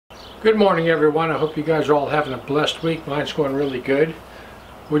Good morning, everyone. I hope you guys are all having a blessed week. Mine's going really good.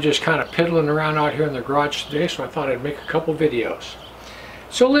 We're just kind of piddling around out here in the garage today, so I thought I'd make a couple videos.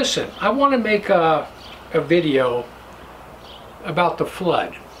 So listen, I want to make a video about the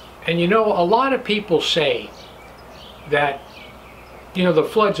flood. And you know, a lot of people say that, you know, the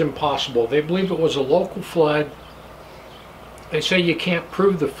flood's impossible. They believe it was a local flood. They say you can't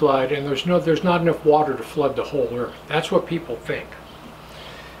prove the flood, and there's not enough water to flood the whole earth. That's what people think.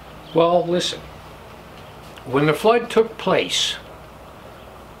 Well, listen, when the flood took place,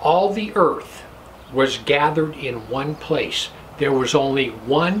 all the earth was gathered in one place. There was only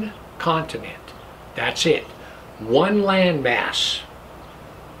one continent. That's it. One landmass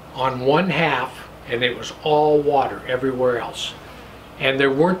on one half, and it was all water everywhere else. And there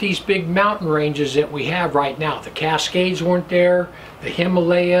weren't these big mountain ranges that we have right now. The Cascades weren't there, the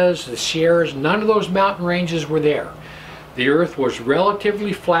Himalayas, the Sierras, none of those mountain ranges were there. The earth was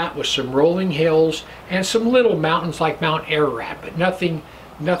relatively flat with some rolling hills and some little mountains like Mount Ararat, but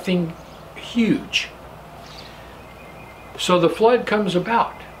nothing huge. So the flood comes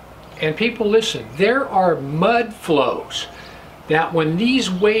about, and people listen, there are mud flows that when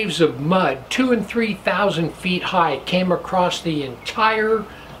these waves of mud 2,000 and 3,000 feet high came across the entire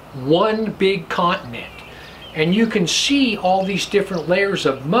one big continent, and you can see all these different layers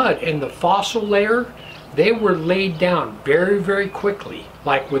of mud, and the fossil layer, they were laid down very, very quickly,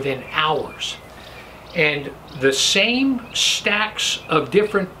 like within hours. And the same stacks of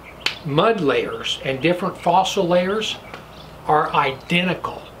different mud layers and different fossil layers are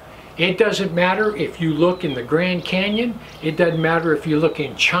identical. It doesn't matter if you look in the Grand Canyon, it doesn't matter if you look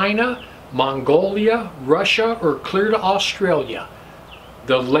in China, Mongolia, Russia, or clear to Australia.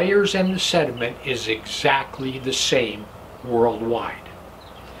 The layers and the sediment is exactly the same worldwide.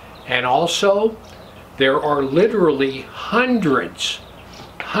 And also, there are literally hundreds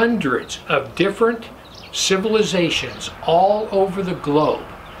of different civilizations all over the globe.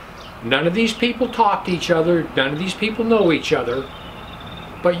 None of these people talk to each other, none of these people know each other,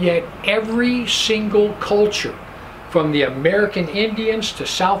 but yet every single culture, from the American Indians to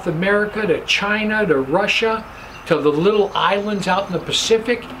South America to China to Russia to the little islands out in the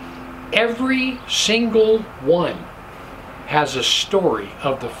Pacific, every single one has a story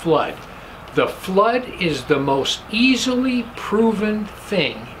of the flood. The flood is the most easily proven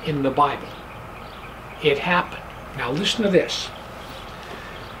thing in the Bible. It happened. Now listen to this.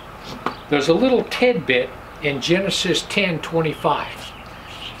 There's a little tidbit in Genesis 10:25.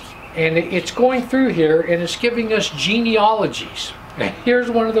 And it's going through here and it's giving us genealogies. And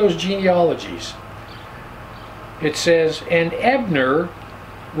here's one of those genealogies. It says, "And Eber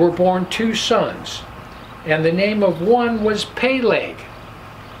were born 2 sons, and the name of one was Peleg.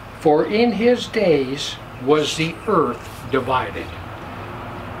 For in his days was the earth divided."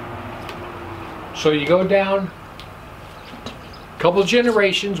 So you go down a couple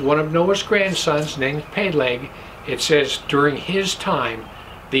generations, one of Noah's grandsons named Peleg, it says during his time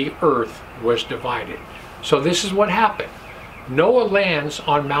the earth was divided. So this is what happened. Noah lands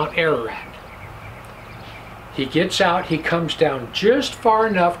on Mount Ararat. He gets out, he comes down just far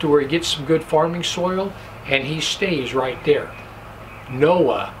enough to where he gets some good farming soil, and he stays right there.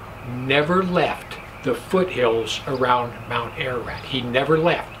 Noah never left the foothills around Mount Ararat. He never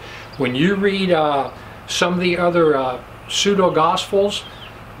left. When you read some of the other pseudo-gospels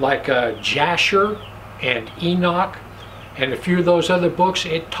like Jasher and Enoch and a few of those other books,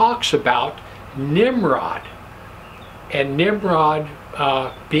 it talks about Nimrod, and Nimrod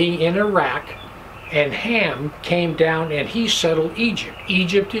being in Iraq, and Ham came down and he settled Egypt.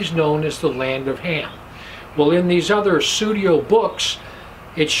 Egypt is known as the land of Ham. Well, in these other pseudo books,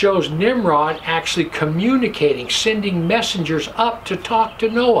 it shows Nimrod actually communicating, sending messengers up to talk to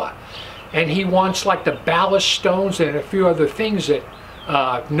Noah. And he wants like the ballast stones and a few other things that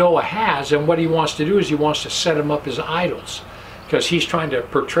Noah has. And what he wants to do is he wants to set them up as idols, because he's trying to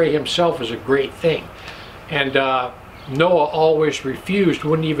portray himself as a great thing. And Noah always refused,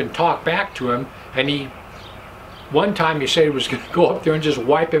 wouldn't even talk back to him. And one time he said he was going to go up there and just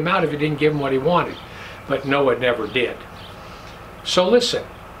wipe him out if he didn't give him what he wanted. But Noah never did. So listen,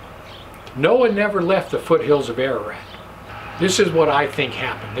 Noah never left the foothills of Ararat. This is what I think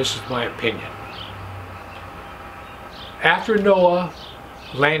happened. This is my opinion. After Noah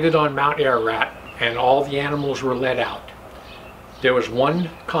landed on Mount Ararat and all the animals were let out, there was one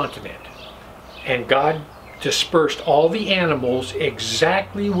continent, and God dispersed all the animals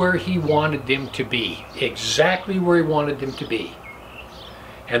exactly where he wanted them to be. Exactly where he wanted them to be.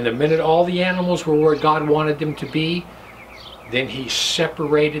 And the minute all the animals were where God wanted them to be, then he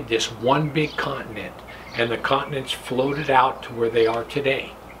separated this one big continent, and the continents floated out to where they are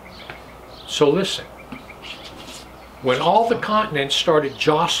today. So listen, when all the continents started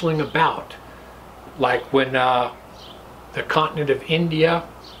jostling about, like when the continent of India,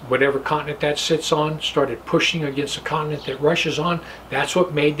 whatever continent that sits on, started pushing against the continent that Russia's on, that's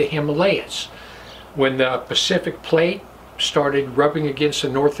what made the Himalayas. When the Pacific plate started rubbing against the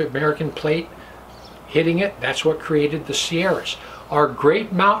North American plate, hitting it, that's what created the Sierras. Our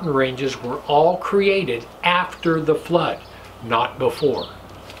great mountain ranges were all created after the flood, not before.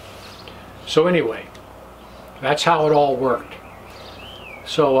 So anyway, that's how it all worked.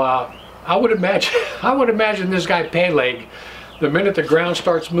 So I would imagine this guy Peleg, the minute the ground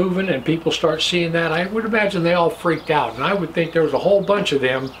starts moving and people start seeing that, I would imagine they all freaked out. And I would think there was a whole bunch of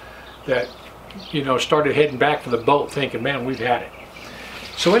them that, you know, started heading back for the boat thinking, man, we've had it.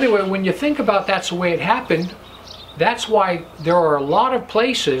 So anyway, when you think about that's the way it happened, that's why there are a lot of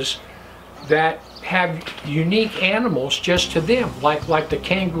places that have unique animals just to them, like the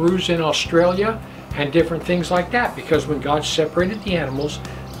kangaroos in Australia and different things like that, because when God separated the animals,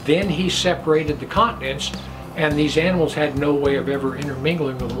 then he separated the continents, and these animals had no way of ever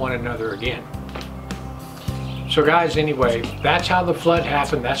intermingling with one another again. So guys, anyway, that's how the flood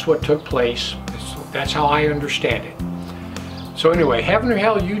happened. That's what took place. That's how I understand it. So anyway, heaven or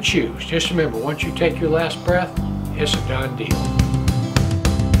hell, you choose. Just remember, once you take your last breath, it's a done deal.